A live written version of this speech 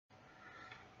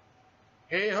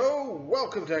Hey ho!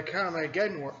 Welcome to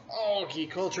Comicgeddon, where all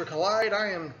geek culture collide. I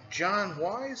am John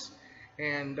Wise,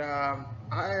 and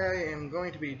I am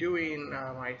going to be doing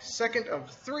my second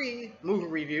of 3 movie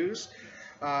reviews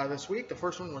this week. The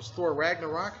first one was Thor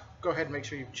Ragnarok. Go ahead and make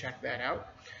sure you check that out.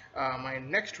 My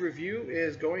next review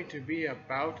is going to be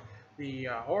about the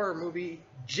horror movie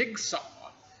Jigsaw,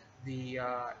 the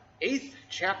 8th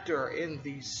chapter in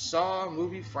the Saw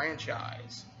movie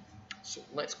franchise. So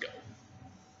let's go.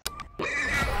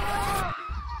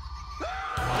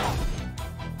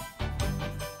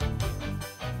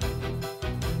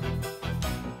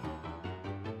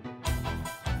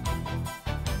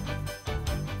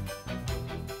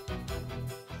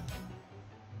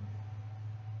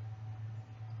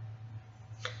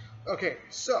 Okay,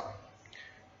 so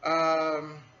for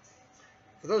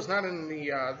those not in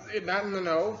the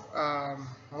know,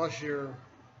 unless you're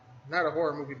not a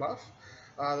horror movie buff,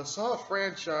 the Saw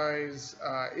franchise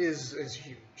is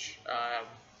huge.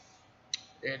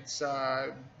 It's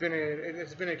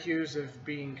been accused of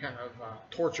being kind of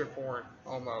torture porn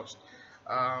almost.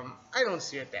 I don't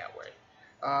see it that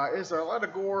way. Is there a lot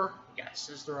of gore? Yes.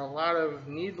 Is there a lot of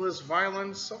needless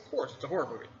violence? Of course, it's a horror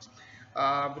movie.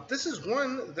 But this is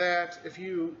one that, if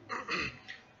you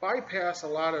bypass a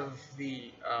lot of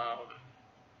the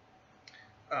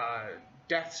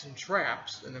deaths and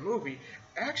traps in the movie,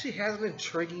 actually has an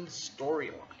intriguing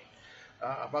storyline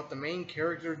about the main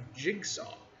character,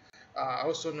 Jigsaw,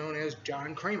 also known as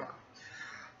John Kramer.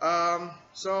 And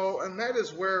that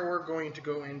is where we're going to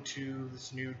go into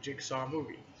this new Jigsaw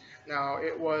movie. Now,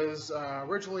 it was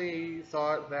originally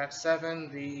thought that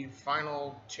 7, the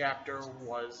final chapter,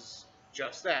 was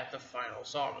just that, the final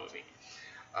Saw movie.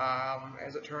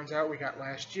 As it turns out, we got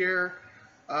last year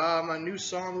a new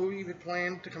Saw movie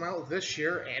planned to come out this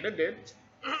year, and it did.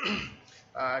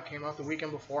 It came out the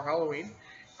weekend before Halloween.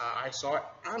 I saw it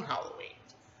on Halloween,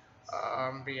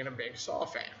 being a big Saw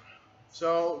fan.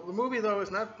 So the movie, though,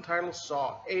 is not entitled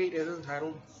Saw 8, it is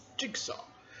entitled Jigsaw.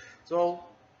 So,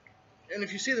 and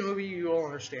if you see the movie, you'll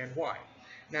understand why.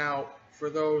 Now, for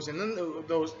those in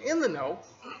the know,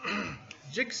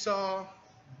 Jigsaw,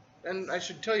 and I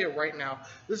should tell you right now,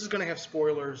 this is going to have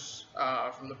spoilers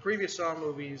from the previous Saw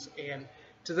movies and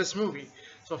to this movie.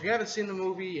 So if you haven't seen the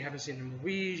movie, you haven't seen the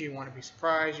movies, you want to be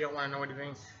surprised, you don't want to know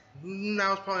anything,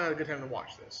 now's probably not a good time to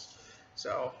watch this.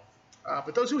 So,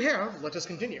 but those who have, let us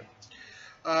continue.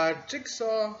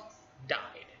 Jigsaw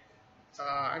died.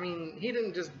 I mean, he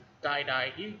didn't just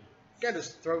die. He got his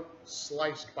throat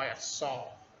sliced by a saw,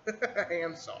 a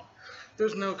handsaw.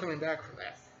 There's no coming back from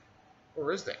that.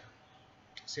 Or is there?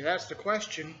 See, that's the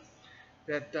question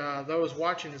that those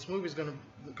watching this movie is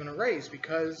gonna raise,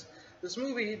 because this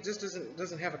movie just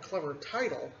doesn't have a clever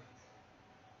title.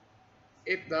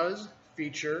 It does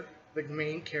feature the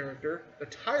main character, the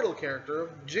title character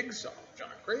of Jigsaw, John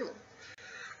Kramer.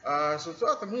 So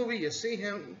throughout the movie, you see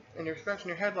him, and you're scratching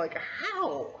your head like,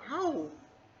 how,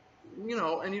 you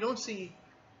know, and you don't see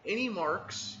any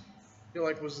marks. You're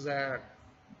like, was that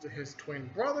his twin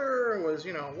brother? Was,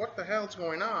 you know, what the hell's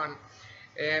going on?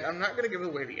 And I'm not going to give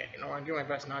away the ending. I do my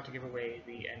best not to give away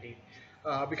the ending,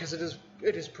 because it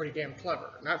is pretty damn clever.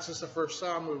 Not since the first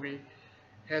Saw movie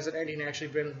has an ending actually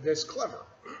been this clever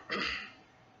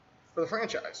for the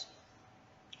franchise.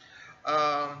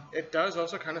 It does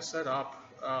also kind of set up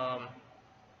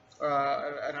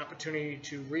an opportunity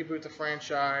to reboot the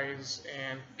franchise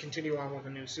and continue on with a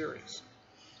new series.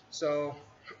 So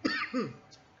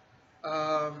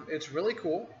it's really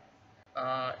cool.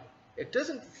 It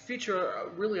doesn't feature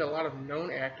really a lot of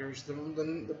known actors.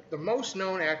 The most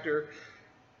known actor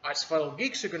us fellow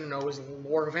geeks are going to know is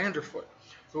Laura Vanderfoot,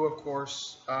 who of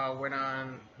course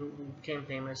who became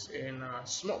famous in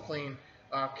playing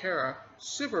Kara,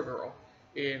 Supergirl,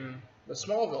 in the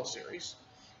Smallville series.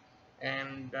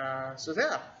 And so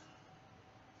yeah,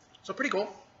 so pretty cool.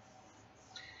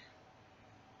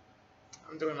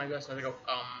 I'm doing my best not to go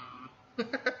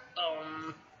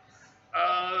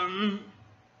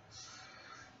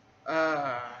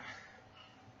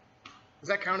does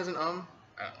that count as an I don't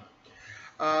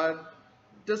know.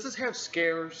 Does this have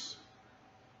scares?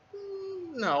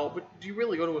 No, but do you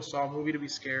really go to a Saw movie to be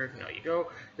scared? No, you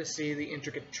go to see the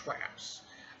intricate traps.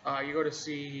 You go to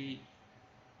see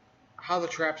how the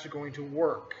traps are going to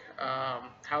work,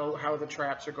 how the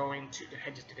traps are going to, I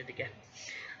just did it again,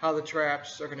 how the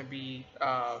traps are going to be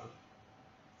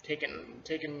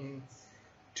taken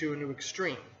to a new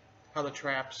extreme, how the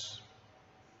traps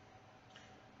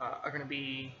are going to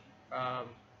be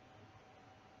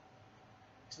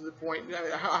to the point,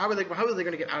 how are they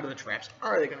going to get out of the traps?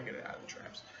 Are they going to get out of the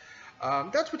traps?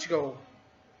 That's what you go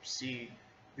see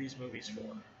these movies for.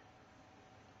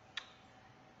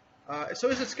 So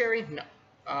is it scary? No.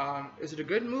 Is it a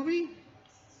good movie?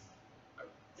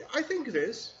 I think it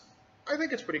is. I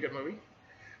think it's a pretty good movie.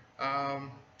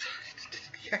 Um,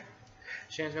 yeah.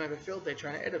 Shannon's gonna have a field day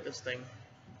trying to edit this thing.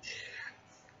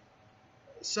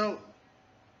 So,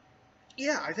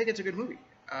 yeah, I think it's a good movie.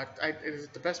 Is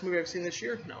it the best movie I've seen this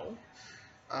year? No.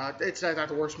 It's not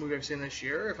the worst movie I've seen this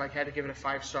year. If I had to give it a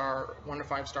 5-star, 1 to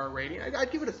 5-star rating,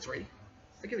 I'd give it a 3.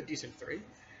 I'd give it a decent 3.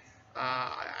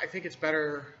 I think it's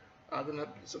better than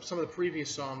some of the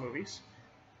previous Saw movies.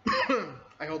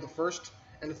 I hold the first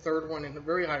and the third one in a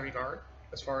very high regard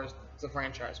as far as the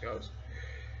franchise goes.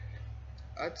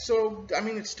 So, I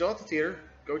mean, it's still at the theater.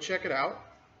 Go check it out.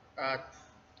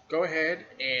 Go ahead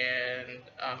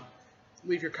and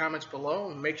leave your comments below.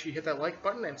 And make sure you hit that like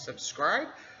button and subscribe.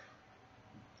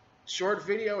 Short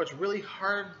video. It's really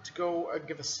hard to go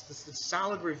give a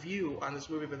solid review on this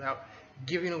movie without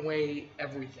giving away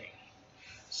everything.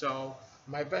 So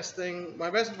my best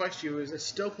advice to you is it's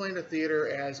still playing at the theater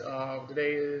as of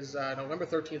today is November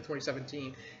 13th,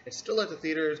 2017. It's still at the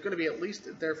theater. It's going to be at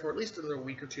least there for at least another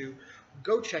week or two.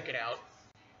 Go check it out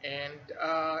and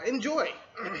enjoy.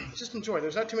 Just enjoy.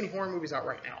 There's not too many horror movies out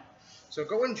right now, so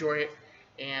go enjoy it.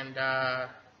 And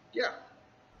yeah,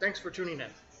 thanks for tuning in.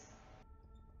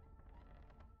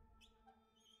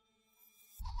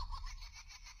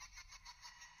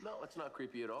 No, it's not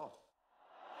creepy at all.